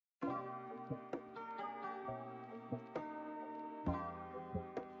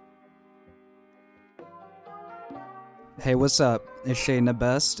Hey, what's up? It's Shane the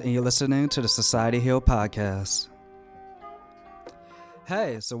Best, and you're listening to the Society Hill Podcast.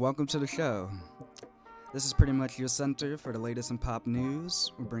 Hey, so welcome to the show. This is pretty much your center for the latest in pop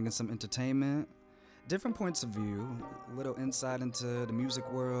news. We're bringing some entertainment, different points of view, a little insight into the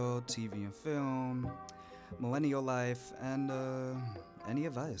music world, TV and film, millennial life, and any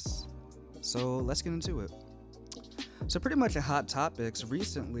advice. So let's get into it. So pretty much in hot topics,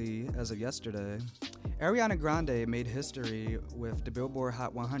 recently, as of yesterday, Ariana Grande made history with the Billboard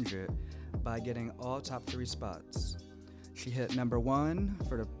Hot 100 by getting all top 3 spots. She hit number 1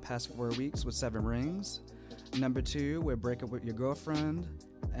 for the past 4 weeks with 7 Rings, number 2 with Break Up With Your Girlfriend,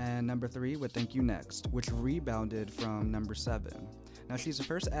 and number 3 with Thank You Next, which rebounded from number 7. Now she's the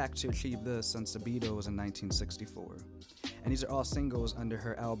first act to achieve this since the Beatles in 1964. And these are all singles under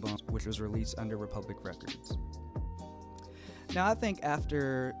her album, which was released under Republic Records. Now I think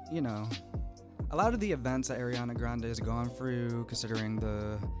after, a lot of the events that Ariana Grande has gone through, considering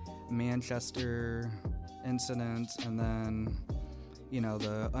the Manchester incident and then,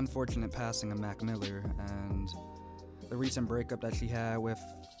 the unfortunate passing of Mac Miller and the recent breakup that she had with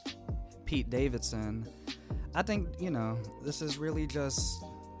Pete Davidson, I think, this is really just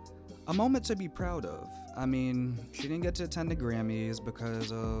a moment to be proud of. I mean, she didn't get to attend the Grammys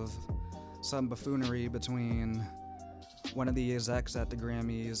because of some buffoonery between one of the execs at the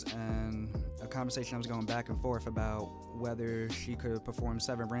Grammys and a conversation that was going back and forth about whether she could perform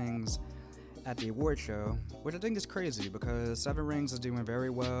 7 Rings at the award show, which I think is crazy because 7 Rings is doing very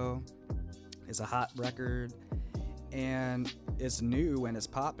well. It's a hot record and it's new and it's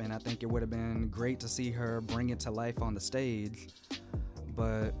popping. I think it would have been great to see her bring it to life on the stage,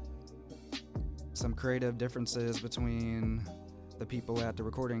 but some creative differences between the people at the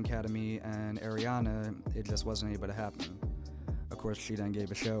Recording Academy and Ariana, it just wasn't able to happen. Of course, she then gave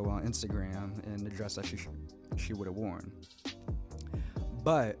a show on Instagram in the dress that she would have worn.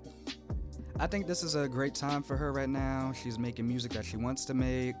 But I think this is a great time for her right now. She's making music that she wants to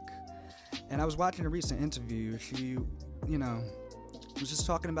make. And I was watching a recent interview. She, was just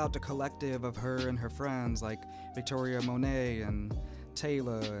talking about the collective of her and her friends like Victoria Monet and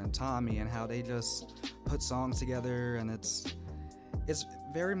Taylor and Tommy and how they just put songs together, and it's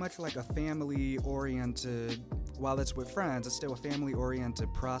very much like a family-oriented, while it's with friends, it's still a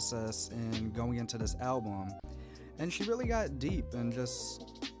family-oriented process in going into this album. And she really got deep and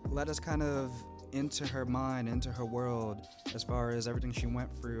just let us kind of into her mind, into her world, as far as everything she went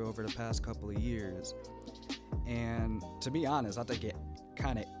through over the past couple of years. And to be honest, I think it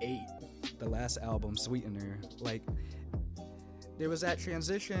kind of ate the last album, Sweetener. Like, there was that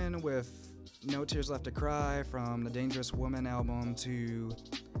transition with No Tears Left to Cry from the Dangerous Woman album to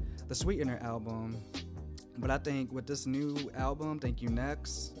the Sweetener album. But I think with this new album, Thank You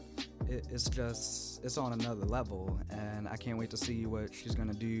Next, it's on another level, and I can't wait to see what she's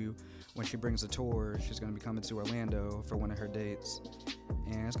gonna do when she brings a tour. She's gonna be coming to Orlando for one of her dates,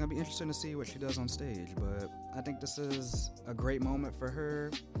 and it's gonna be interesting to see what she does on stage. But I think this is a great moment for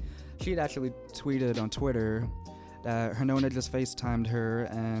her. She had actually tweeted on Twitter that her Nona just FaceTimed her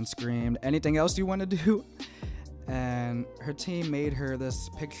and screamed, "Anything else you want to do?" And her team made her this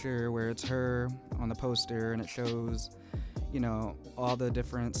picture where it's her on the poster and it shows, all the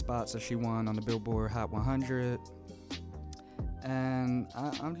different spots that she won on the Billboard Hot 100. And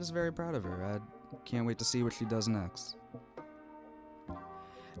I'm just very proud of her. I can't wait to see what she does next.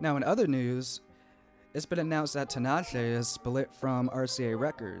 Now, in other news, it's been announced that Tinashe has split from RCA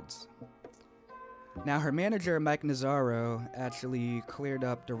Records. Now, her manager, Mike Nazaro, actually cleared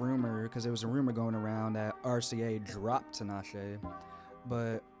up the rumor because there was a rumor going around that RCA dropped Tinashe,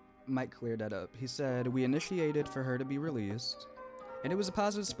 but Mike cleared that up. He said, "We initiated for her to be released, and it was a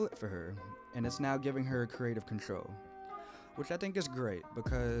positive split for her, and it's now giving her creative control," which I think is great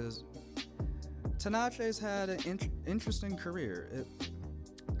because Tinashe's had an interesting career. It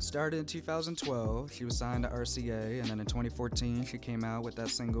started in 2012. She was signed to RCA, and then in 2014, she came out with that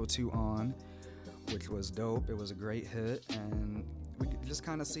single 2 On, which was dope. It was a great hit, and we just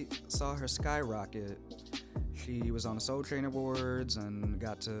kind of saw her skyrocket. She was on the Soul Train Awards and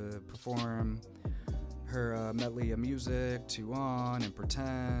got to perform her medley of music, 2 On and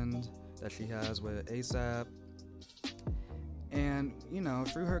Pretend, that she has with ASAP. And,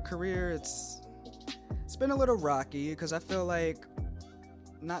 through her career, it's been a little rocky because I feel like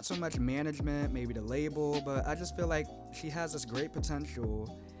not so much management, maybe the label, but I just feel like she has this great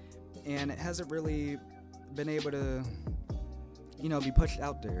potential and it hasn't really been able to, be pushed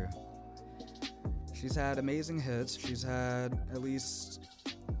out there. She's had amazing hits. She's had at least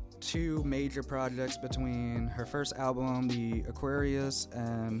 2 major projects between her first album, The Aquarius,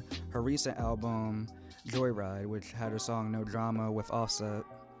 and her recent album, Joyride, which had her song No Drama with Offset.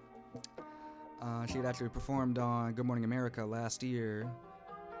 She had actually performed on Good Morning America last year.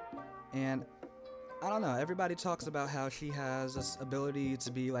 And I don't know, everybody talks about how she has this ability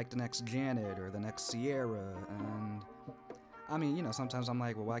to be like the next Janet or the next Ciara. And I mean, you know, sometimes I'm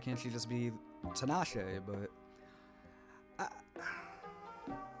like, well, why can't she just be Tinashe? But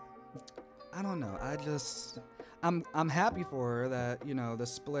I don't know. I'm happy for her that, you know, the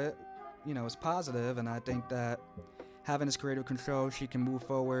split, you know, is positive, and I think that having this creative control, she can move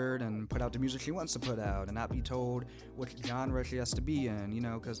forward and put out the music she wants to put out and not be told which genre she has to be in, you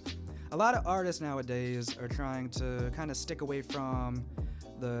know, because a lot of artists nowadays are trying to kind of stick away from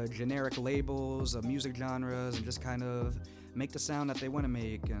the generic labels of music genres and just kind of make the sound that they want to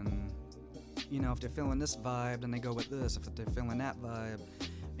make. And, you know, if they're feeling this vibe, then they go with this. If they're feeling that vibe,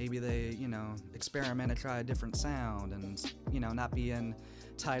 maybe they, you know, experiment and try a different sound and, you know, not be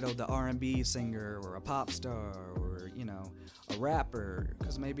entitled the R&B singer or a pop star or, you know, a rapper,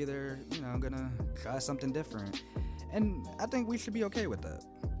 because maybe they're, you know, gonna try something different. And I think we should be okay with that.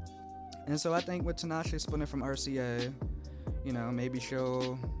 And so I think with Tinashe splitting from RCA, you know, maybe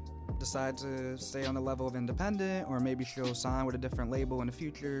she'll decide to stay on the level of independent, or maybe she'll sign with a different label in the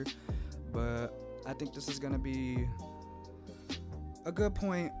future. But I think this is gonna be a good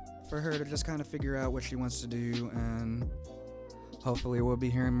point for her to just kind of figure out what she wants to do, and hopefully we'll be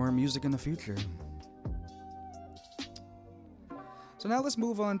hearing more music in the future. So now let's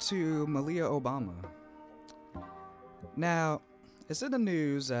move on to Malia Obama. Now, it's in the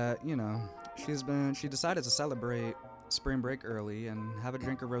news that, you know, she decided to celebrate spring break early and have a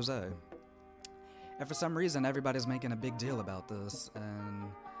drink of rosé. And for some reason, everybody's making a big deal about this,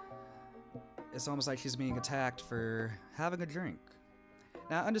 and it's almost like she's being attacked for having a drink.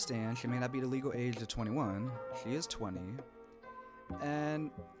 Now, I understand she may not be the legal age of 21. She is 20.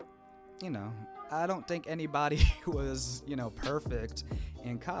 And, you know, I don't think anybody was, you know, perfect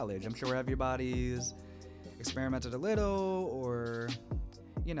in college. I'm sure everybody's experimented a little, or,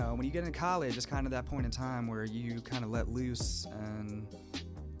 you know, when you get in college, it's kind of that point in time where you kind of let loose and,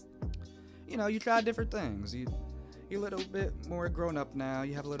 you know, you try different things. You're a little bit more grown up now.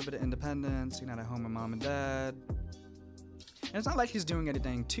 You have a little bit of independence. You're not at home with mom and dad. And it's not like she's doing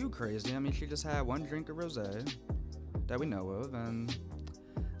anything too crazy. I mean, she just had one drink of rosé that we know of. And,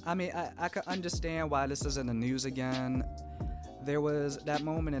 I mean, I could understand why this is in the news again. There was that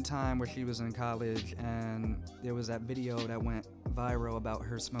moment in time where she was in college, and there was that video that went viral about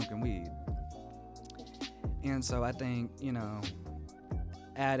her smoking weed. And so I think, you know,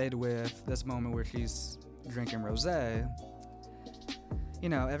 added with this moment where she's drinking rosé, you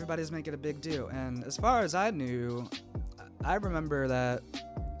know, everybody's making a big deal. And as far as I knew, I remember that,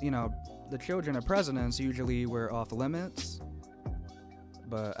 you know, the children of presidents usually were off limits.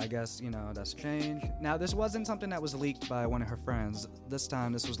 But I guess, you know, that's changed. Now, this wasn't something that was leaked by one of her friends. This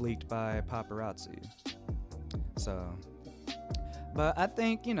time, this was leaked by paparazzi. So, but I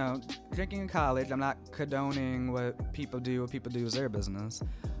think, you know, drinking in college, I'm not condoning what people do. What people do is their business.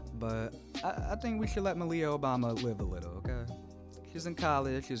 But I think we should let Malia Obama live a little, okay? She's in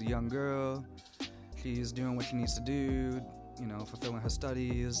college. She's a young girl. She's doing what she needs to do, you know, fulfilling her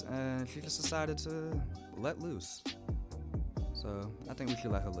studies. And she just decided to let loose. So I think we should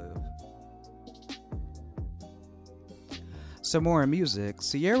let her live. Some more in music.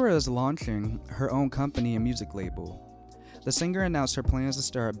 Ciara is launching her own company and music label. The singer announced her plans to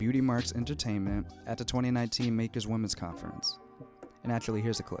start Beauty Marks Entertainment at the 2019 Makers Women's Conference. And actually,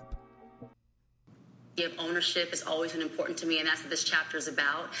 here's a clip. Ownership is always been important to me, and that's what this chapter is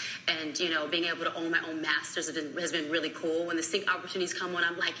about. And, you know, being able to own my own masters has been really cool. When the sync opportunities come on,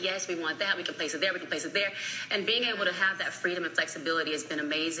 I'm like, yes, we want that. We can place it there. We can place it there. And being able to have that freedom and flexibility has been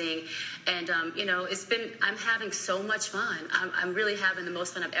amazing. And, you know, I'm having so much fun. I'm really having the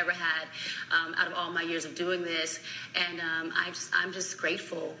most fun I've ever had out of all my years of doing this. And I'm just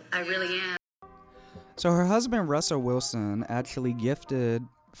grateful. I really am. So her husband, Russell Wilson, actually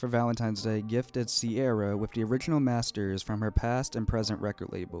for Valentine's Day, gifted Ciara with the original masters from her past and present record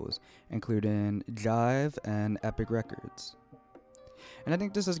labels, including Jive and Epic Records. And I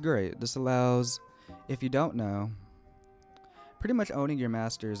think this is great. This allows, if you don't know, pretty much owning your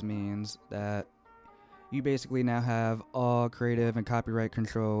masters means that you basically now have all creative and copyright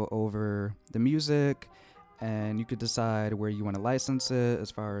control over the music, and you could decide where you want to license it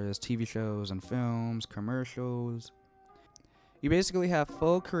as far as TV shows and films, commercials. You basically have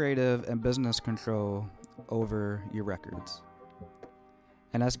full creative and business control over your records.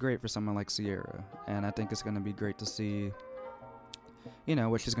 And that's great for someone like Ciara. And I think it's going to be great to see, you know,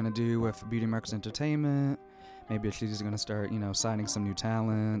 what she's going to do with Beauty Marks Entertainment. maybe she's gonna start, signing some new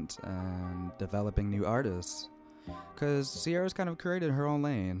talent and developing new artists. Because Ciara's kind of created her own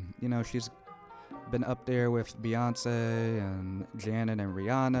lane. She's been up there with Beyonce and Janet and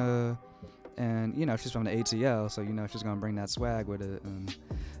Rihanna. And, she's from the ATL, so, she's going to bring that swag with it and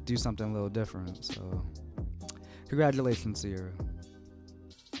do something a little different. So, congratulations, Ciara.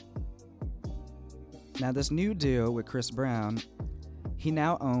 Now, this new deal with Chris Brown, he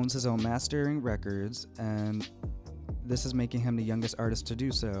now owns his own mastering records, and this is making him the youngest artist to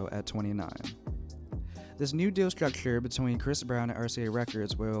do so at 29. This new deal structure between Chris Brown and RCA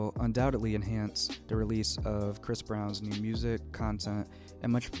Records will undoubtedly enhance the release of Chris Brown's new music, content,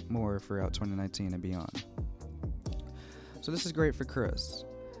 and much more throughout 2019 and beyond. So this is great for Chris.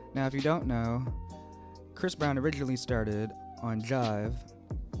 Now, if you don't know, Chris Brown originally started on Jive,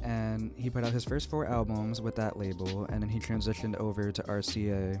 and he put out his first 4 albums with that label, and then he transitioned over to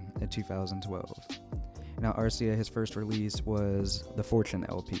RCA in 2012. Now, RCA, his first release was the Fortune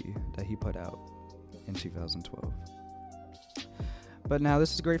LP that he put out in 2012. But now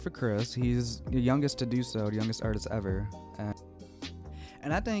this is great for Chris. He's the youngest to do so, the youngest artist ever.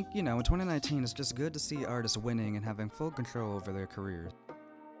 And I think, in 2019, it's just good to see artists winning and having full control over their careers.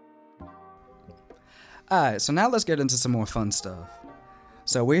 Alright, so now let's get into some more fun stuff.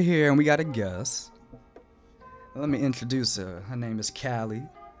 So we're here and we got a guest. Let me introduce her. Her name is Callie.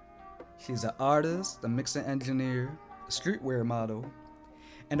 She's an artist, a mixing engineer, a streetwear model,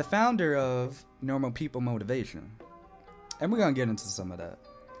 and the founder of Normal People Motivation. And we're going to get into some of that.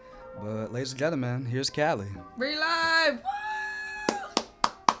 But ladies and gentlemen, here's Callie. Bree Live!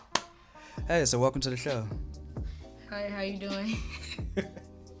 Hey, so welcome to the show. Hi, how you doing?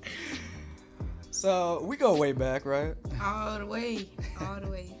 So, we go way back, right? All the way.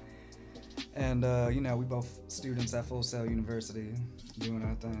 And, we both students at Full Sail University doing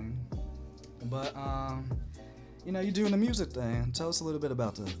our thing. But, you're doing the music thing. Tell us a little bit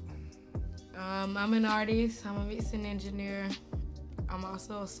about that. I'm an artist. I'm a mixing engineer. I'm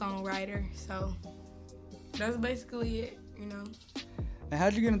also a songwriter. So that's basically it, And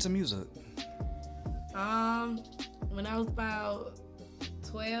how'd you get into music? When I was about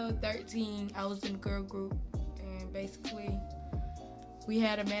 12, 13, I was in a girl group. And basically, we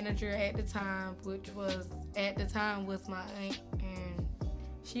had a manager at the time, which was my aunt. And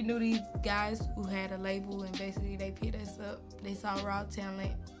she knew these guys who had a label, and basically they picked us up. They saw raw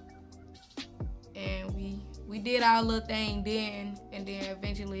talent, and we did our little thing then, and then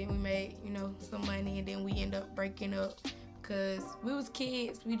eventually we made, some money, and then we ended up breaking up because we was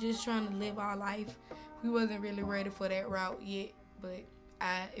kids. We just trying to live our life. We wasn't really ready for that route yet, but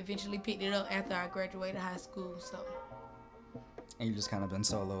I eventually picked it up after I graduated high school, so. And you just kind of been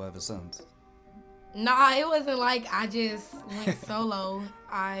solo ever since? Nah, it wasn't like I just went solo.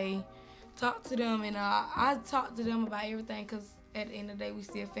 I talked to them, and I talked to them about everything, because at the end of the day, we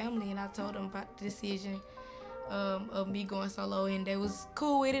still family, and I told them about the decision of me going solo, and they was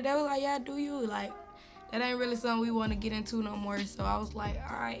cool with it. They was like, yeah, do you? Like, that ain't really something we want to get into no more. So I was like,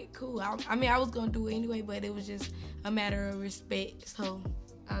 all right, cool. I was going to do it anyway, but it was just a matter of respect. So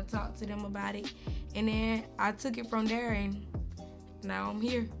I talked to them about it, and then I took it from there, and now I'm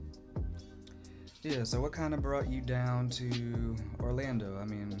here. Yeah, so what kind of brought you down to Orlando? I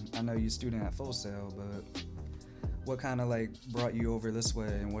mean, I know you're a student at Full Sail, but what kind of brought you over this way,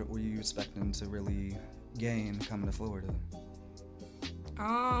 and what were you expecting to really gain coming to Florida?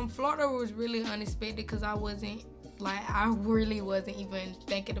 Florida was really unexpected because I really wasn't even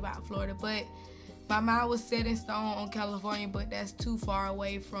thinking about Florida, but my mind was set in stone on California, but that's too far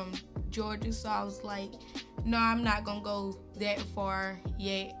away from Georgia, so I was like, no, I'm not gonna go that far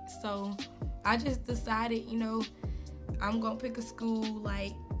yet. So I just decided, I'm gonna pick a school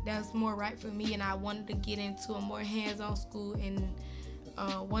that's more right for me, and I wanted to get into a more hands-on school. And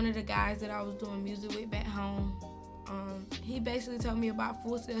one of the guys that I was doing music with back home, he basically told me about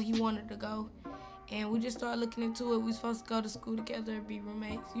Full Sail. He wanted to go, and we just started looking into it. We were supposed to go to school together and be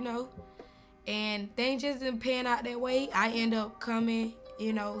roommates, and things just didn't pan out that way. I end up coming,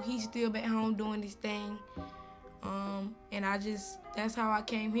 he's still back home doing his thing, and that's how I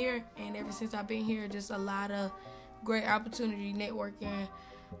came here. And ever since I've been here, just a lot of great opportunity, networking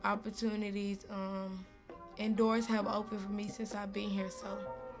opportunities, and doors have opened for me since I've been here. So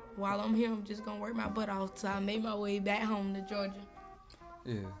while I'm here, I'm just gonna work my butt off till I make my way back home to Georgia.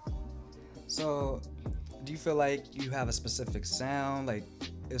 Yeah. So, do you feel like you have a specific sound? Like,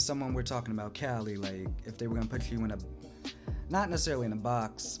 if someone were talking about Callie, if they were gonna put you in not necessarily in a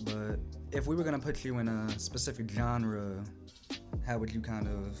box, but if we were gonna put you in a specific genre, how would you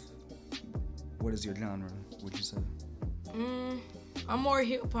what is your genre, would you say? I'm more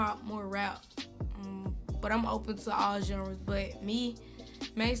hip hop, more rap. but I'm open to all genres. But me,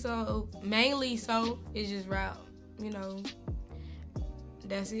 mainly so it's just rap. You know,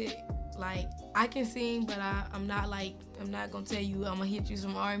 that's it. Like, I can sing, but I'm not gonna tell you I'm gonna hit you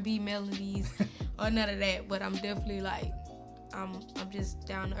some R&B melodies or none of that. But I'm definitely like, I'm just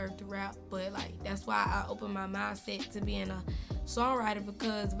down to earth to rap. But like, that's why I open my mindset to being a songwriter,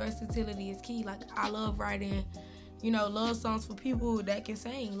 because versatility is key. Like, I love writing, you know, love songs for people that can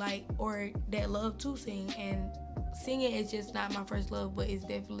sing, like, or that love to sing. And singing is just not my first love, but it's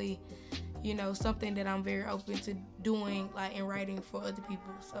definitely, you know, something that I'm very open to doing, like, and writing for other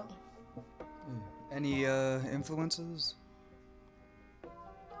people. So. Any influences?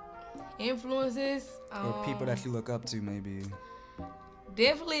 Influences? Or people that you look up to, maybe?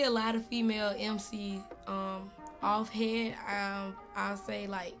 Definitely a lot of female MCs. Off head, I'll say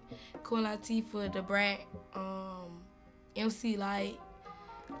like Queen Latifah, Da Brat, MC Lyte,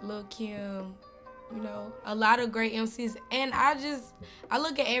 Lil Kim, you know, a lot of great MCs. And I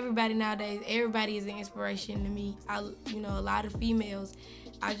look at everybody nowadays. Everybody is an inspiration to me. You know, a lot of females.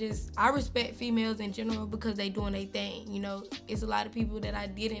 I respect females in general because they doing their thing. You know, it's a lot of people that I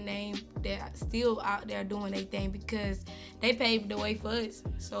didn't name that are still out there doing their thing because they paved the way for us.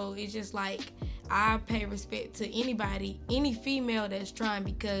 So it's just like, I pay respect to anybody, any female that's trying,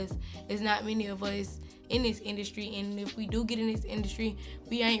 because there's not many of us in this industry, and if we do get in this industry,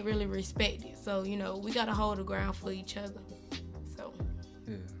 we ain't really respected. So, you know, we gotta hold the ground for each other. So.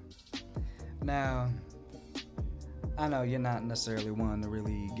 Yeah. Now, I know you're not necessarily one to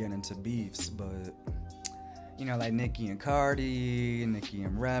really get into beefs, but, you know, like Nicki and Cardi, Nicki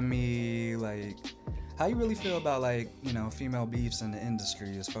and Remy, like, how you really feel about, like, you know, female beefs in the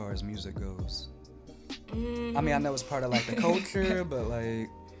industry as far as music goes? I mean, I know it's part of, like, the culture, but, like...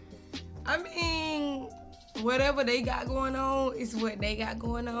 I mean, whatever they got going on is what they got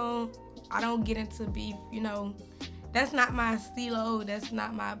going on. I don't get into beef, you know. That's not my stilo. That's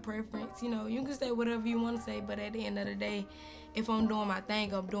not my preference. You know, you can say whatever you want to say, but at the end of the day, if I'm doing my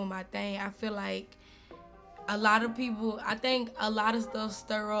thing, I'm doing my thing. I feel like a lot of people, I think a lot of stuff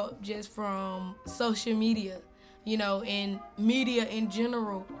stir up just from social media, you know, and media in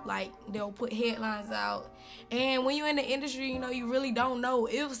general. Like, they'll put headlines out. And when you're in the industry, you know, you really don't know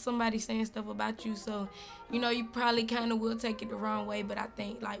if somebody's saying stuff about you. So, you know, you probably kind of will take it the wrong way. But I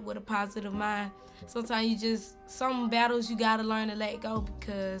think, like, with a positive mind, sometimes some battles you got to learn to let go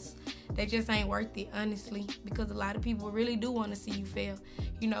because they just ain't worth it, honestly. Because a lot of people really do want to see you fail.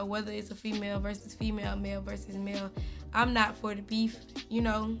 You know, whether it's a female versus female, male versus male. I'm not for the beef, you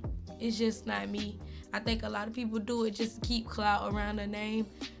know. It's just not me. I think a lot of people do it just to keep clout around their name.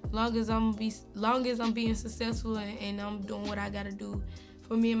 Long as I'm being successful and I'm doing what I gotta do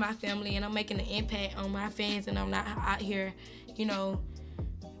for me and my family, and I'm making an impact on my fans, and I'm not out here, you know,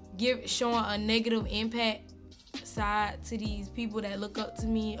 showing a negative impact side to these people that look up to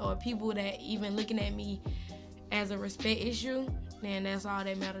me or people that even looking at me as a respect issue, then that's all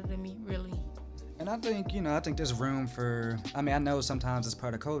that matters to me, really. And I think, you know, I think there's room for, I mean, I know sometimes it's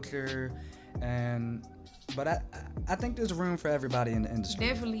part of culture, but I think there's room for everybody in the industry.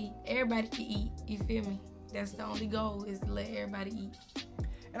 Definitely, everybody can eat, you feel me? That's the only goal, is to let everybody eat.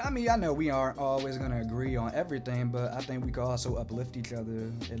 And I mean, I know we aren't always going to agree on everything, but I think we can also uplift each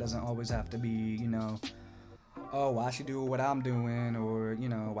other. It doesn't always have to be, you know, oh, why she do what I'm doing, or, you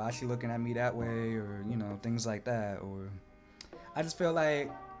know, why she looking at me that way, or, you know, things like that. Or I just feel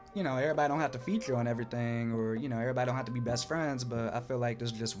like, you know, everybody don't have to feature on everything, or, you know, everybody don't have to be best friends, but I feel like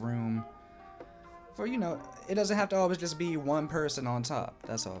there's just room for, you know, it doesn't have to always just be one person on top.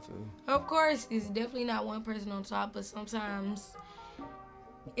 That's all I feel. Of course, it's definitely not one person on top, but sometimes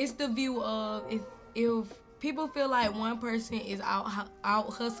it's the view of if people feel like one person is out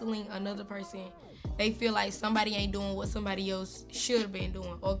hustling another person, they feel like somebody ain't doing what somebody else should have been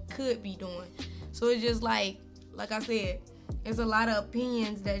doing or could be doing. So it's just like I said, there's a lot of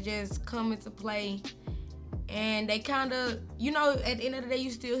opinions that just come into play, and they kind of, you know, at the end of the day,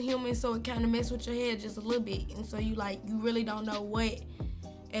 you still human, so it kind of mess with your head just a little bit, and so you really don't know what,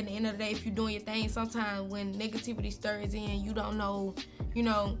 at the end of the day, if you're doing your thing, sometimes when negativity stirs in, you don't know, you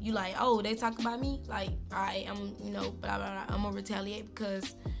know, you like, oh, they talk about me, like, all right, I'm, you know, blah, blah, blah, I'm gonna retaliate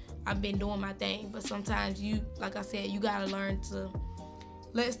because I've been doing my thing. But sometimes you, like I said, you gotta learn to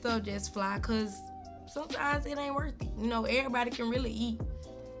let stuff just fly, because sometimes it ain't worth it. You know, everybody can really eat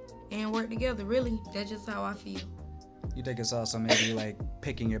and work together, really. That's just how I feel. You think it's also maybe like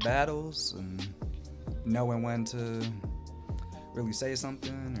picking your battles and knowing when to really say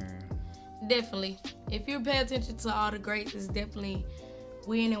something, or? Definitely. If you pay attention to all the greats, it's definitely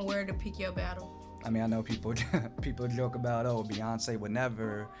when and where to pick your battle. I mean, I know people joke about, oh, Beyonce would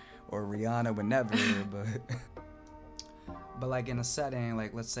never, or Rihanna would never, but like in a setting,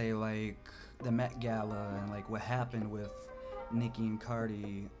 like let's say like the Met Gala and like what happened with Nicki and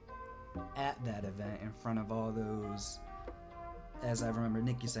Cardi at that event in front of all those, as I remember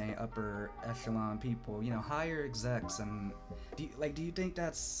Nicki saying, upper echelon people, higher execs, and do you think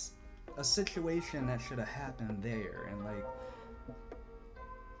that's a situation that should have happened there? And like,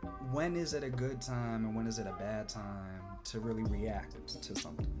 when is it a good time and when is it a bad time to really react to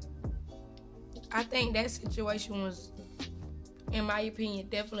something? I think that situation was, in my opinion,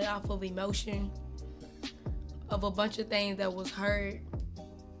 definitely off of emotion, of a bunch of things that was heard.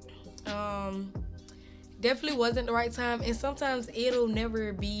 Definitely wasn't the right time, and sometimes it'll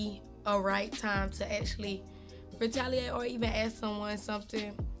never be a right time to actually retaliate or even ask someone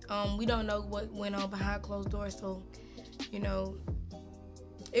something. We don't know what went on behind closed doors, so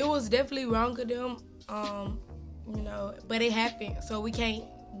it was definitely wrong of them. But it happened, so we can't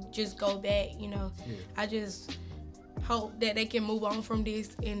just go back. Yeah. I just hope that they can move on from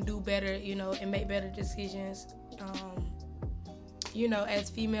this and do better, and make better decisions. As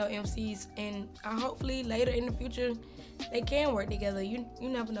female MCs, and hopefully later in the future they can work together. You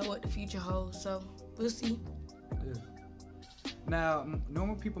never know what the future holds, so we'll see. Yeah. Now,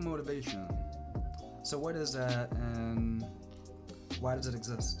 normal people motivation. So what is that, and why does it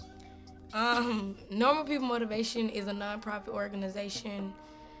exist? Normal People Motivation is a nonprofit organization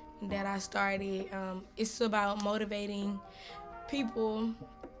that I started. It's about motivating people,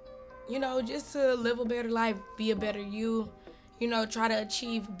 just to live a better life, be a better you, try to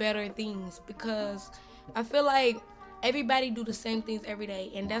achieve better things, because I feel like everybody do the same things every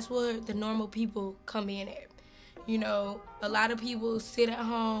day, and that's where the normal people come in at. A lot of people sit at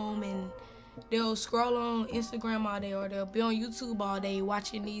home and they'll scroll on Instagram all day, or they'll be on YouTube all day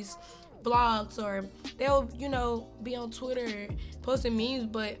watching these vlogs, or they'll, be on Twitter posting memes,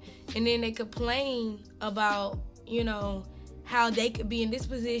 and then they complain about, how they could be in this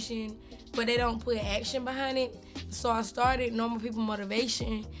position, but they don't put action behind it. So I started Normal People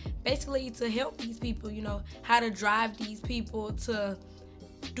Motivation basically to help these people, how to drive these people to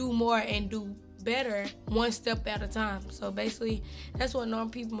do more and do better one step at a time. So basically that's what Normal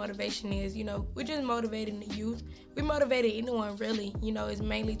People Motivation is. We're just motivating the youth. We motivated anyone really. It's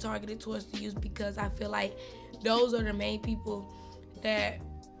mainly targeted towards the youth, because I feel like those are the main people that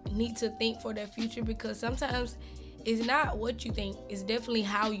need to think for their future, because sometimes it's not what you think, it's definitely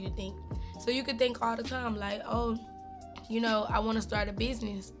how you think. So you could think all the time like, oh, I want to start a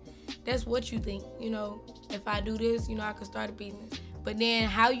business. That's what you think. If I do this, I can start a business. But then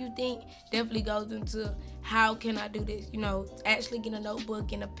how you think definitely goes into how can I do this? Actually get a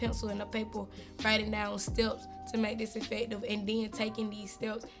notebook and a pencil and a paper, writing down steps to make this effective, and then taking these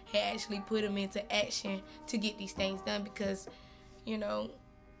steps and actually put them into action to get these things done, because,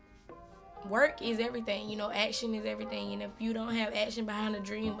 work is everything. Action is everything. And if you don't have action behind a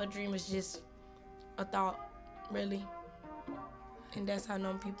dream is just a thought, really. And that's how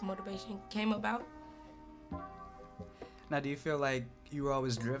Normal People Motivation came about. Now, do you feel like you were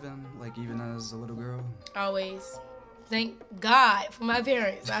always driven, like even as a little girl? Always. Thank God for my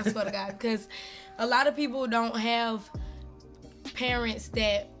parents, I swear to God. Because a lot of people don't have parents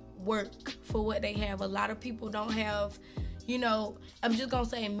that work for what they have. A lot of people don't have, I'm just going to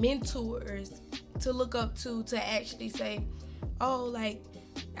say mentors to look up to actually say, oh, like,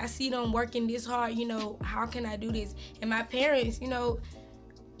 I see them working this hard, how can I do this? And my parents,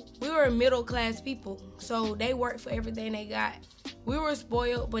 we were middle class people, so they worked for everything they got. We were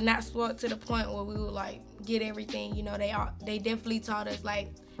spoiled, but not spoiled to the point where we would like get everything. They definitely taught us like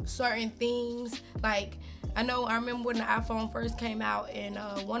certain things. Like I remember when the iPhone first came out, and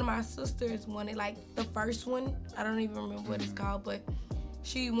one of my sisters wanted like the first one. I don't even remember what it's called, but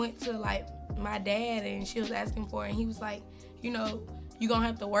she went to like my dad and she was asking for it, and he was like, you're gonna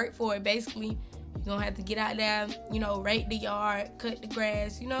have to work for it. Basically, you're gonna have to get out there, rake the yard, cut the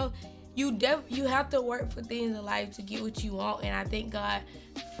grass, you have to work for things in life to get what you want. And I thank God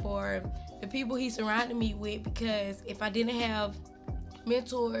for the people he surrounded me with, because if I didn't have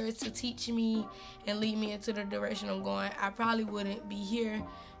mentors to teach me and lead me into the direction I'm going, I probably wouldn't be here,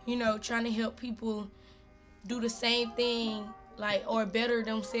 trying to help people do the same thing, like, or better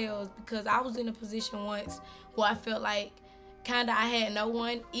themselves. Because I was in a position once where I felt like I had no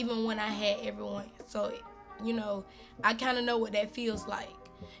one, even when I had everyone. So, I kind of know what that feels like.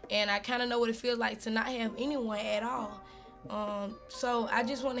 And I kind of know what it feels like to not have anyone at all. So I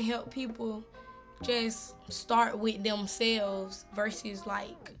just want to help people just start with themselves versus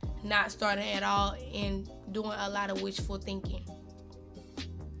like not starting at all and doing a lot of wishful thinking.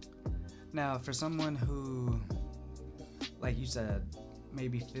 Now, for someone who, like you said,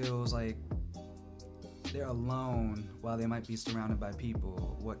 maybe feels like they're alone while they might be surrounded by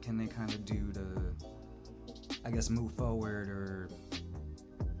people, what can they kind of do to, I guess, move forward or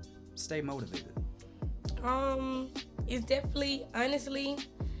stay motivated? It's definitely, honestly,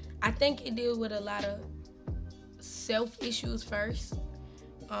 I think it deals with a lot of self issues first.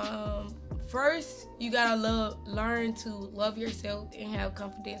 First, you gotta learn to love yourself and have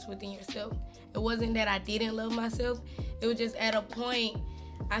confidence within yourself. It wasn't that I didn't love myself. It was just at a point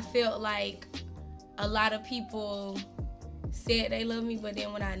I felt like a lot of people said they love me, but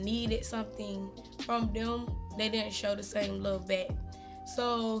then when I needed something from them, they didn't show the same love back.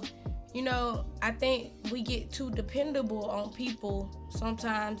 So, I think we get too dependable on people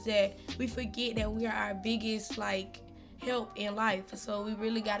sometimes that we forget that we are our biggest, help in life. So we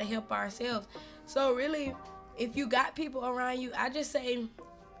really got to help ourselves. So really, if you got people around you, I just say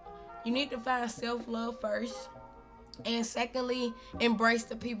you need to find self-love first. And secondly, embrace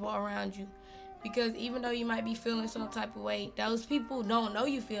the people around you. Because even though you might be feeling some type of way, those people don't know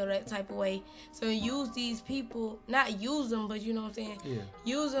you feel that type of way. So use these people, not use them, but you know what I'm saying? Yeah.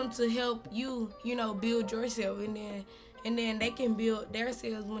 Use them to help you, build yourself. And then they can build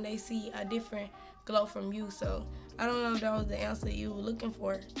themselves when they see a different glow from you. So I don't know if that was the answer you were looking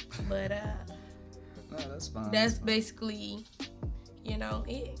for, but no, that's fine. That's basically,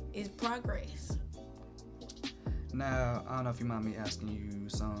 it is progress. Now, I don't know if you mind me asking you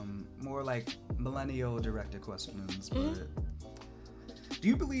some more millennial directed questions, but do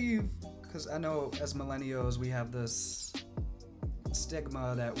you believe, because I know as millennials we have this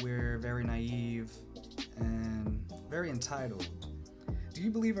stigma that we're very naive and very entitled. Do you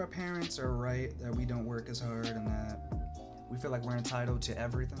believe our parents are right that we don't work as hard and that we feel like we're entitled to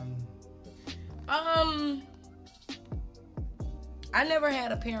everything? I never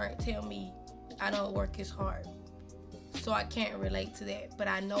had a parent tell me I don't work as hard. So I can't relate to that. But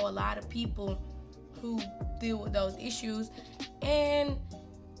I know a lot of people who deal with those issues. And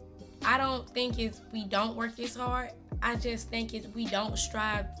I don't think it's we don't work as hard. I just think it's we don't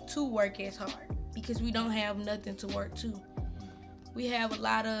strive to work as hard because we don't have nothing to work to. We have a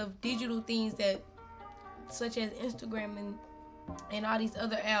lot of digital things that, such as Instagram and all these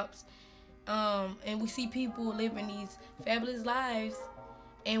other apps. And we see people living these fabulous lives.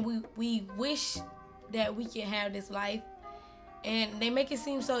 And we wish that we can have this life, and they make it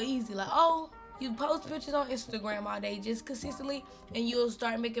seem so easy, you post pictures on Instagram all day just consistently and you'll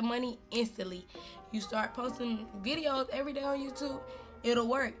start making money instantly. You start posting videos every day on YouTube, it'll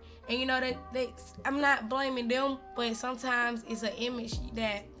work. And I'm not blaming them, but sometimes it's an image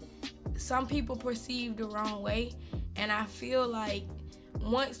that some people perceive the wrong way. And I feel like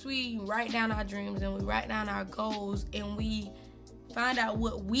once we write down our dreams and we write down our goals and we find out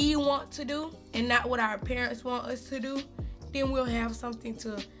what we want to do and not what our parents want us to do, then we'll have something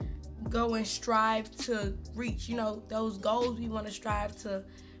to go and strive to reach. Those goals we want to strive to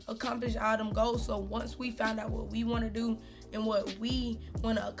accomplish all them goals. So once we find out what we want to do and what we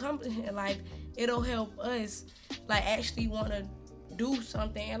want to accomplish in life, it'll help us actually want to do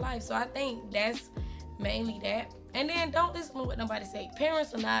something in life. So I think that's mainly that. And then don't listen to what nobody say.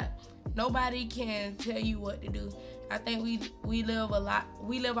 Parents or not, nobody can tell you what to do. I think we live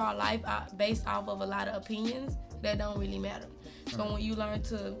our life based off of a lot of opinions that don't really matter. So when you learn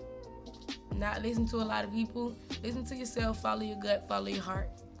to not listen to a lot of people, listen to yourself, follow your gut, follow your heart,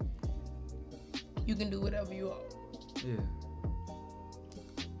 you can do whatever you want. Yeah.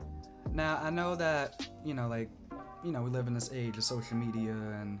 Now I know that we live in this age of social media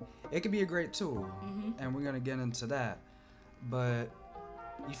and it can be a great tool, and we're gonna get into that. But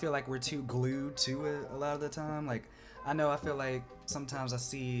you feel like we're too glued to it a lot of the time? I feel like sometimes I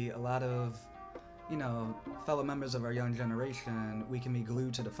see a lot of, fellow members of our young generation, we can be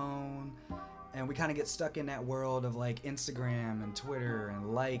glued to the phone and we kind of get stuck in that world of Instagram and Twitter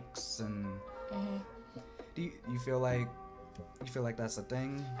and likes and do you feel like that's a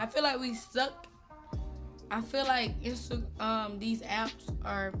thing? I feel like we stuck. I feel like these apps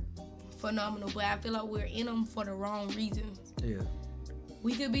are phenomenal, but I feel like we're in them for the wrong reasons. Yeah.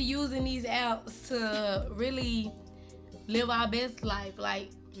 We could be using these apps to really live our best life,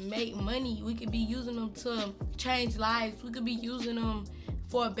 make money. We could be using them to change lives. We could be using them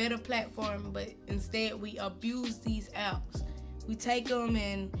for a better platform, but instead we abuse these apps. We take them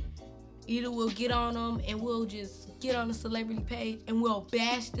and either we'll get on them and we'll just get on the celebrity page and we'll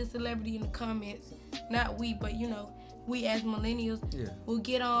bash the celebrity in the comments. Not we, but we as millennials, we'll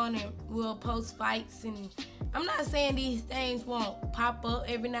get on and we'll post fights. And I'm not saying these things won't pop up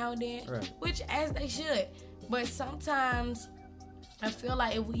every now and then, right, which as they should. But sometimes I feel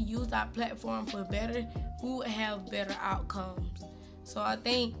like if we used our platform for better, we would have better outcomes. So I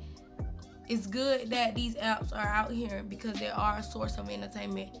think it's good that these apps are out here because they are a source of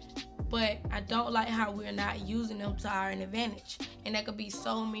entertainment. But I don't like how we're not using them to our advantage. And there could be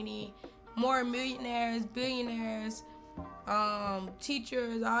so many more millionaires, billionaires,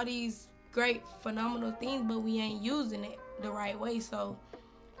 teachers, all these great, phenomenal things, but we ain't using it the right way. So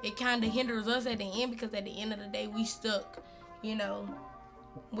it kind of hinders us at the end, because at the end of the day, we stuck, you know,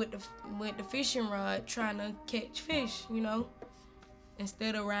 with the fishing rod trying to catch fish, you know,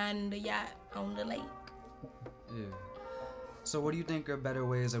 instead of riding the yacht on the lake. Yeah. So what do you think are better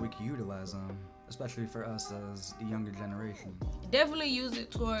ways that we can utilize them, especially for us as the younger generation? Definitely use it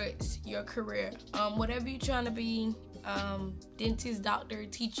towards your career. Whatever you're trying to be, dentist, doctor,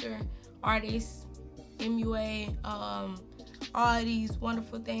 teacher, artist, MUA, all these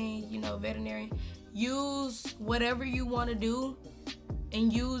wonderful things, you know, veterinarian. Use whatever you want to do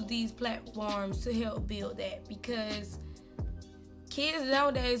and use these platforms to help build that, because kids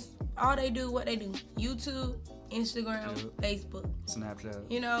nowadays, all they do, what they do, YouTube, Instagram, Facebook, Snapchat.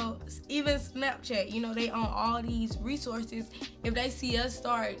 You know, even Snapchat, you know, they own all these resources. If they see us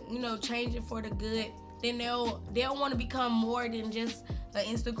start, you know, changing for the good, then they'll want to become more than just an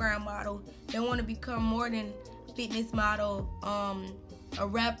Instagram model. They want to become more than fitness model, a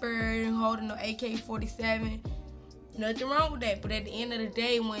rapper holding an AK-47. Nothing wrong with that. But at the end of the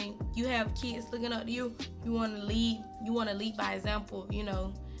day, when you have kids looking up to you, you want to lead. You want to lead by example. You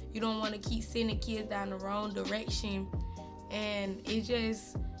know, you don't want to keep sending kids down the wrong direction. And it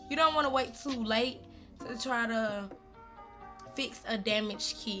just, you don't want to wait too late to try to fix a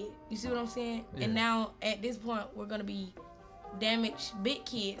damaged kid. You see what I'm saying? Yeah. And now at this point, we're gonna be damaged big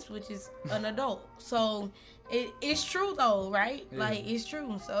kids, which is an adult. So it's true though, right? Yeah. Like, it's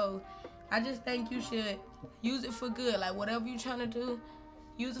true. So I just think you should use it for good. Like, whatever you're trying to do,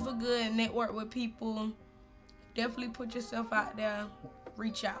 use it for good. Network with people. Definitely put yourself out there.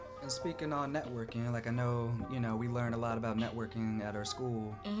 Reach out. And speaking on networking, like, I know, you know, we learn a lot about networking at our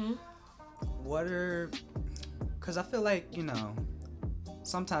school. Mm-hmm. Because I feel like, you know,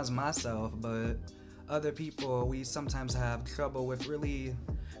 sometimes myself, but other people, we sometimes have trouble with really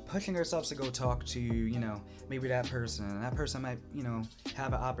pushing ourselves to go talk to, you know, maybe that person. That person might, you know,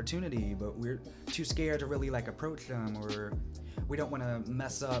 have an opportunity, but we're too scared to really, like, approach them, or we don't want to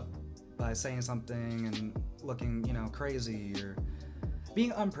mess up by saying something and looking, you know, crazy, or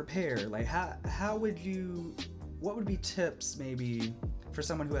being unprepared. Like, how would you, what would be tips maybe for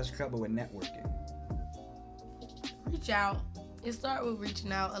someone who has trouble with networking? Reach out. It starts with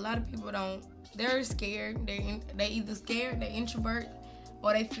reaching out. A lot of people don't. They're scared. They either scared, they're introvert,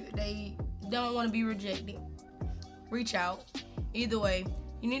 or they don't want to be rejected. Reach out. Either way,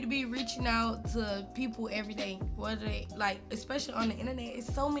 you need to be reaching out to people every day. Whether they, like, especially on the internet,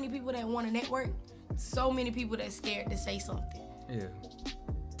 it's so many people that want to network. So many people that's scared to say something. Yeah.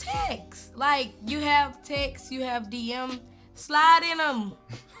 Text. Like, you have text, you have DM. Slide in them.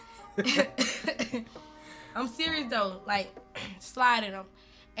 I'm serious though, like, sliding them.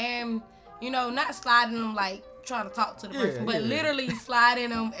 And, you know, not sliding them like trying to talk to the person, but literally sliding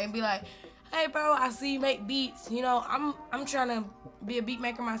them and be like, hey bro, I see you make beats. You know, I'm trying to be a beat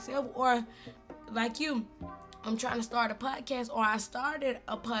maker myself, or like you, I'm trying to start a podcast, or I started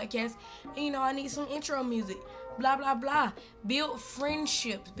a podcast and, you know, I need some intro music, blah, blah, blah. Build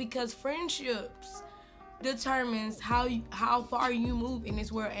friendships, because friendships determines how far you move in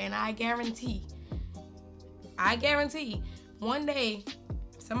this world. And I guarantee one day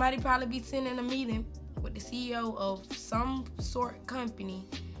somebody probably be sitting in a meeting with the CEO of some sort of company,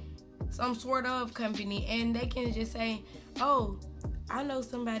 and they can just say, oh, I know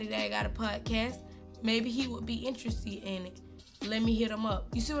somebody that got a podcast, maybe he would be interested in it, let me hit him up.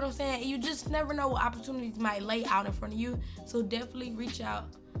 You see what I'm saying? You just never know what opportunities might lay out in front of you. So definitely reach out,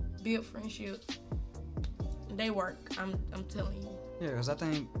 build friendships. They work, I'm telling you. Yeah, because I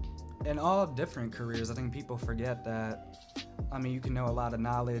think in all different careers, I think people forget that, I mean, you can know a lot of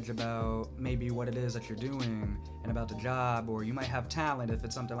knowledge about maybe what it is that you're doing and about the job, or you might have talent if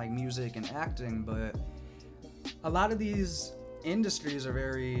it's something like music and acting, but a lot of these industries are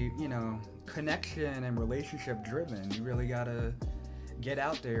very, you know, connection and relationship driven. You really gotta get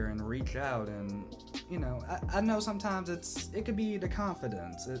out there and reach out, and, you know, I know sometimes it could be the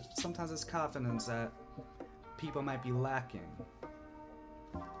confidence. Sometimes it's confidence that people might be lacking.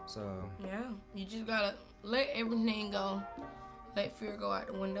 So yeah, you just gotta let everything go, let fear go out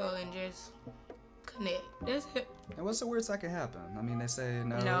the window, and just connect. That's it. And what's the worst that could happen? I mean, they say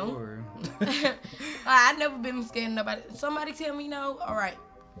no. Or I've never been scared of nobody. Somebody tell me no, all right,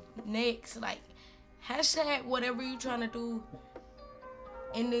 next. Like, hashtag whatever you trying to do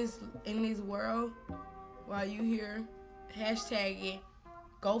in this world while you here, hashtag it,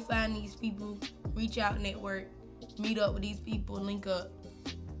 go find these people, reach out, network, meet up with these people, link up,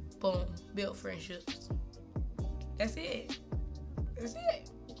 boom, build friendships. That's it. That's it.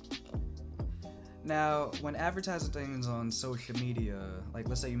 Now, when advertising things on social media, like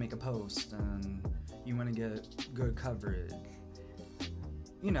let's say you make a post and you want to get good coverage,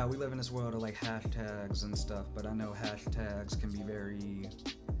 you know, we live in this world of like hashtags and stuff, but I know hashtags can be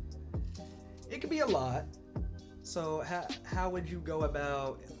it can be a lot. So how would you go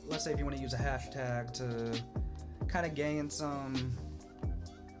about, let's say if you want to use a hashtag to kind of gain some,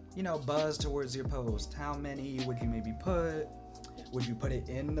 you know, buzz towards your post? How many would you maybe put? Would you put it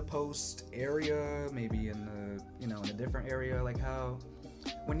in the post area, maybe in the, you know, in a different area? Like how,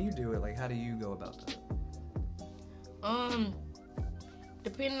 when you do it, like how do you go about that?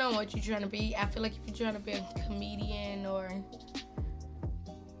 Depending on what you're trying to be, I feel like if you're trying to be a comedian or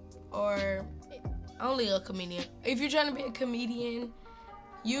only a comedian. If you're trying to be a comedian,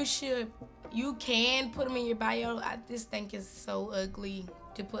 you can put them in your bio. I just think it's so ugly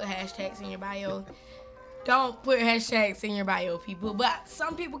to put hashtags in your bio. Don't put hashtags in your bio, people. But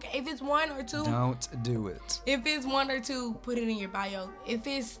some people can. If it's one or two, don't do it. If it's one or two, put it in your bio. If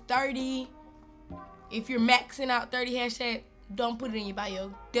it's 30, if you're maxing out 30 hashtags, don't put it in your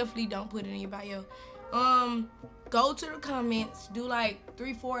bio. Definitely don't put it in your bio. Go to the comments, do like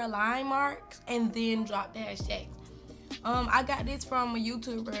 3-4 line marks, and then drop the hashtags. I got this from a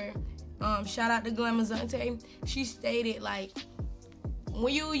YouTuber. Shout out to Glamazante. She stated like,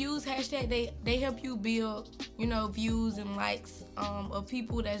 when you use hashtag, they help you build, you know, views and likes of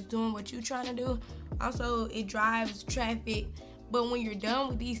people that's doing what you're trying to do. Also, it drives traffic. But when you're done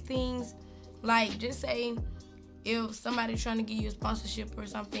with these things, like just say if somebody's trying to give you a sponsorship or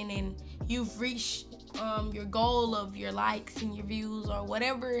something and you've reached your goal of your likes and your views or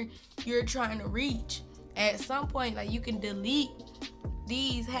whatever you're trying to reach, at some point, like, you can delete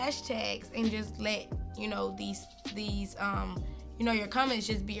these hashtags and just let, you know, these you know, your comments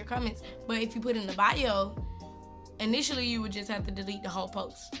just be your comments. But if you put in the bio, initially you would just have to delete the whole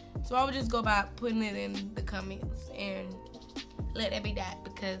post. So I would just go by putting it in the comments and let that be that,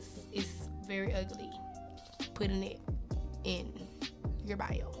 because it's very ugly putting it in your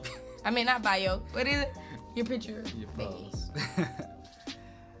bio. I mean, not bio. What is it? Your picture. Your post.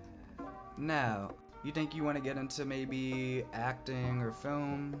 Now, you think you want to get into maybe acting or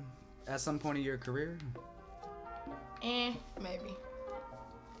film at some point in your career? Maybe.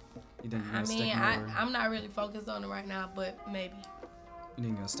 You think you're gonna stick more? I'm not really focused on it right now, but maybe. You think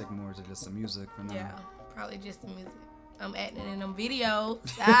you're gonna stick more to just the music for now? Yeah, probably just the music. I'm acting in them videos.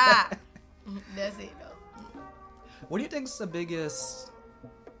 That's it though. What do you think's the biggest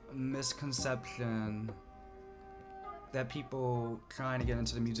misconception that people trying to get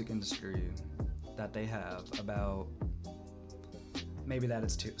into the music industry that they have about maybe that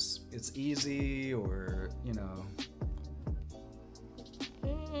it's easy, or, you know?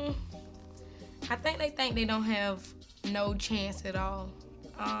 I think they they don't have no chance at all.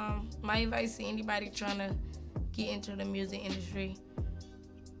 My advice to anybody trying to get into the music industry,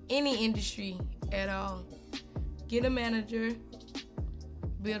 any industry at all, get a manager,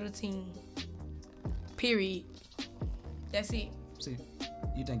 build a team. Period. That's it. See,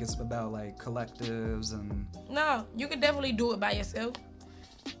 you think it's about like collectives and... No, you can definitely do it by yourself.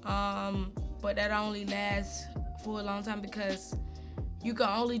 But that only lasts for a long time because you can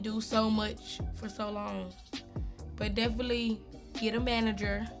only do so much for so long. But definitely get a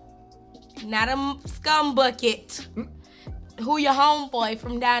manager, not a scum bucket, who your homeboy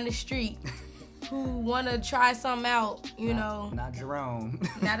from down the street, who want to try something out, you know. Not Jerome.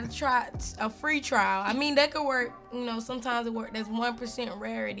 Not a free trial. I mean, that could work, you know, sometimes it works. There's 1%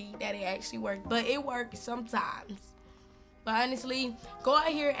 rarity that it actually works, but it works sometimes. But honestly, go out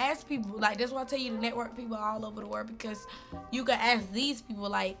here and ask people. Like, that's why I tell you to network people all over the world, because you can ask these people,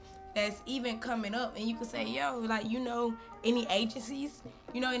 like, that's even coming up, and you can say, yo, like, you know, any agencies,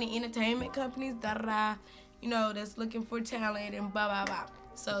 you know, any entertainment companies, you know, that's looking for talent and blah, blah, blah.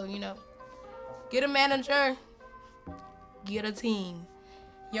 So, you know, get a manager, get a team.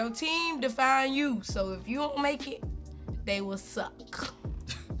 Your team define you, so if you don't make it, they will suck.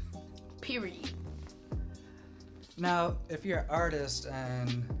 Period. Now, if you're an artist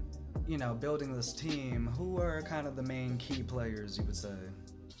and, you know, building this team, who are kind of the main key players, you would say,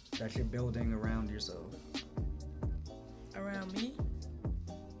 that you're building around yourself? Around me?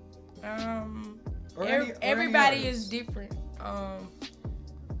 Everybody is different.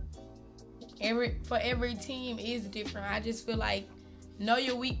 For every team is different. I just feel like know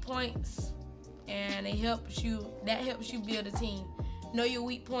your weak points, and that helps you build a team. Know your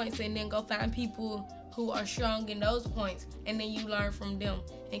weak points, and then go find people who are strong in those points, and then you learn from them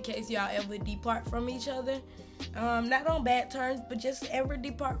in case y'all ever depart from each other. Not on bad terms, but just ever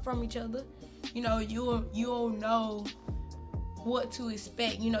depart from each other. You know, you'll know what to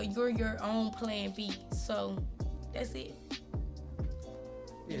expect. You know, you're your own plan B. So that's it.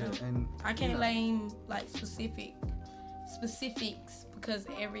 Yeah, you know? and I can't name like specifics because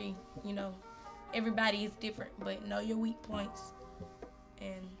everybody is different. But know your weak points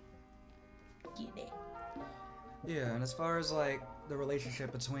and get that. Yeah, and as far as like the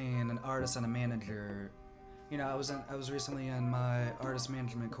relationship between an artist and a manager, you know, I was recently in my artist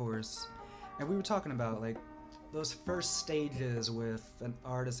management course, and we were talking about like those first stages with an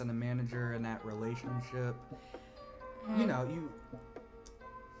artist and a manager and that relationship. You know,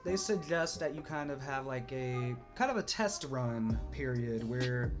 they suggest that you kind of have like a test run period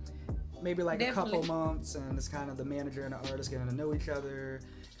where maybe like Definitely. a couple months, and it's kind of the manager and the artist getting to know each other,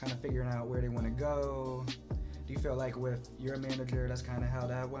 kind of figuring out where they want to go. Do you feel like with your manager that's kind of how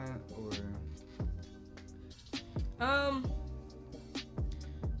that went, or?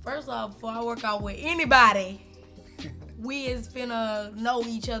 First off, before I work out with anybody, we is finna know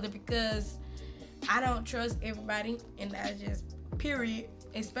each other because I don't trust everybody, and that's just period.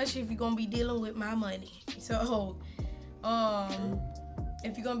 Especially if you're gonna be dealing with my money. So,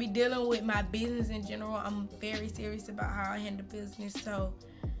 if you're gonna be dealing with my business in general, I'm very serious about how I handle business. So,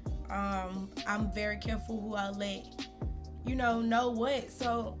 I'm very careful who I let, know what.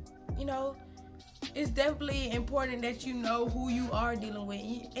 So, it's definitely important that you know who you are dealing with,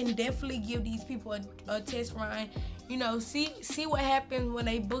 and definitely give these people a test run. See what happens when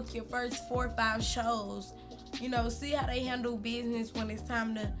they book your first 4 or 5 shows. See how they handle business when it's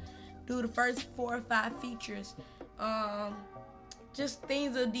time to do the first 4 or 5 features. Just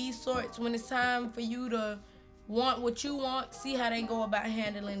things of these sorts. When it's time for you to want what you want, see how they go about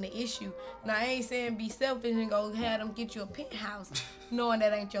handling the issue. Now, I ain't saying be selfish and go have them get you a penthouse, knowing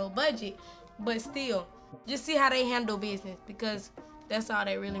that ain't your budget. But still, just see how they handle business, because that's all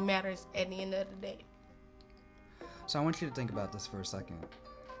that really matters at the end of the day. So I want you to think about this for a second.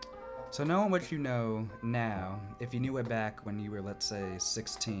 So knowing what you know now, if you knew it back when you were, let's say,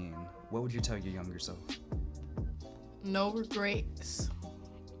 16, what would you tell your younger self? No regrets.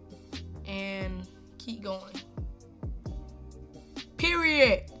 And keep going.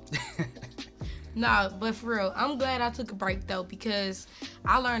 Period. Nah, but for real, I'm glad I took a break though, because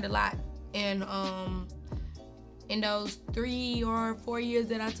I learned a lot. And in those 3 or 4 years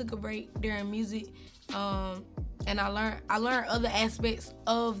that I took a break during music, and I learned other aspects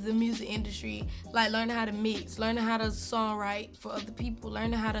of the music industry, like learning how to mix, learning how to songwrite for other people,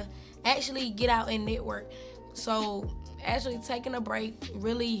 learning how to actually get out and network. So actually taking a break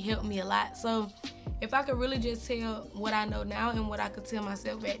really helped me a lot. So if I could really just tell what I know now and what I could tell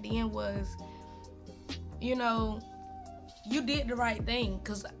myself back then was, you did the right thing,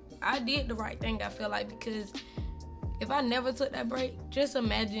 because I did the right thing, I feel like, because if I never took that break, just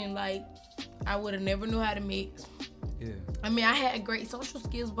imagine, like, I would have never knew how to mix. Yeah. I mean, I had great social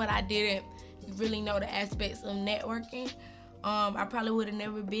skills, but I didn't really know the aspects of networking. I probably would have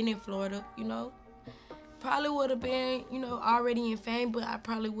never been in Florida, Probably would have been, already in fame, but I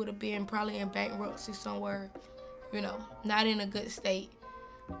probably would have been in bankruptcy somewhere, not in a good state.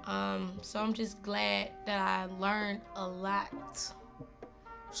 So I'm just glad that I learned a lot.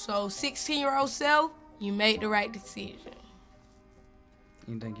 So 16-year-old self, you made the right decision.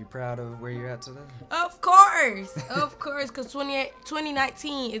 You think you're proud of where you're at today? Of course, because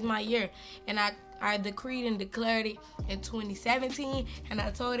 2019 is my year, and I decreed and declared it in 2017, and I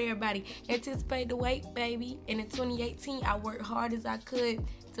told everybody, anticipate the wait, baby. And in 2018, I worked hard as I could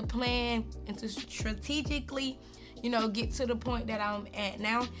to plan and to strategically, get to the point that I'm at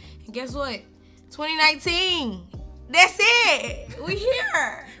now. And guess what? 2019, that's it. We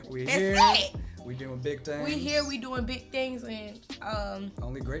here. That's it. We doing big things. We here. We doing big things, and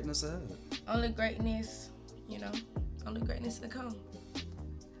only greatness ahead. Only greatness, only greatness to come.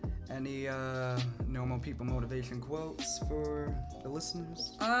 Any normal people motivation quotes for the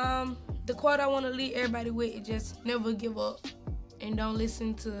listeners? The quote I want to leave everybody with is just never give up and don't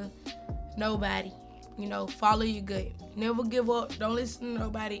listen to nobody. Follow your gut. Never give up. Don't listen to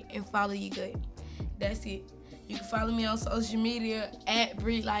nobody and follow your gut. That's it. You can follow me on social media at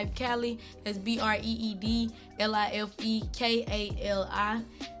BreedLifeKali. That's BreedLifeKali.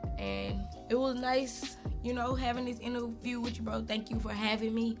 And it was nice, having this interview with you, bro. Thank you for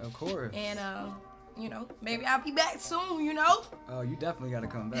having me. Of course. And, maybe I'll be back soon, Oh, you definitely got to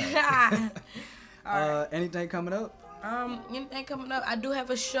come back. Right. Anything coming up? Anything coming up? I do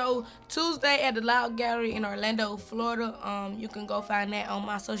have a show Tuesday at the Loud Gallery in Orlando, Florida. You can go find that on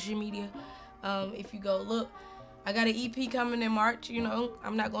my social media If you go look, I got an EP coming in March. You know,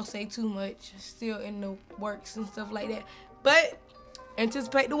 I'm not gonna say too much. Still in the works and stuff like that. But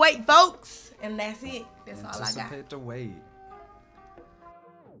anticipate the wait, folks. And that's it. That's all I got. Anticipate the wait.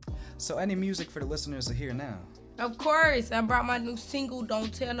 So any music for the listeners to hear now? Of course, I brought my new single,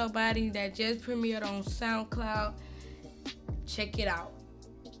 Don't Tell Nobody, that just premiered on SoundCloud. Check it out.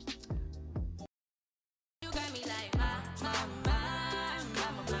 You got me like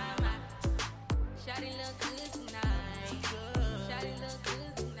Shawty look good tonight. Shawty look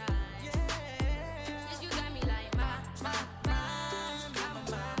good tonight. Yes, you got me like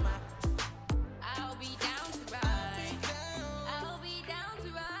I'll be down to ride. I'll be down to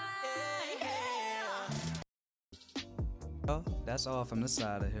ride. Well, that's all from this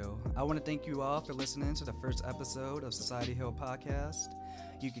side of the hill. I want to thank you all for listening to the first episode of Society Hill Podcast.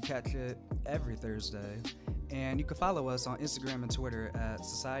 You can catch it every Thursday, and you can follow us on Instagram and Twitter at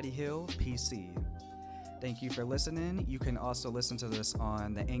Society Hill PC. Thank you for listening. You can also listen to this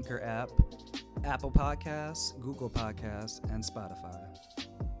on the Anchor app, Apple Podcasts, Google Podcasts, and Spotify.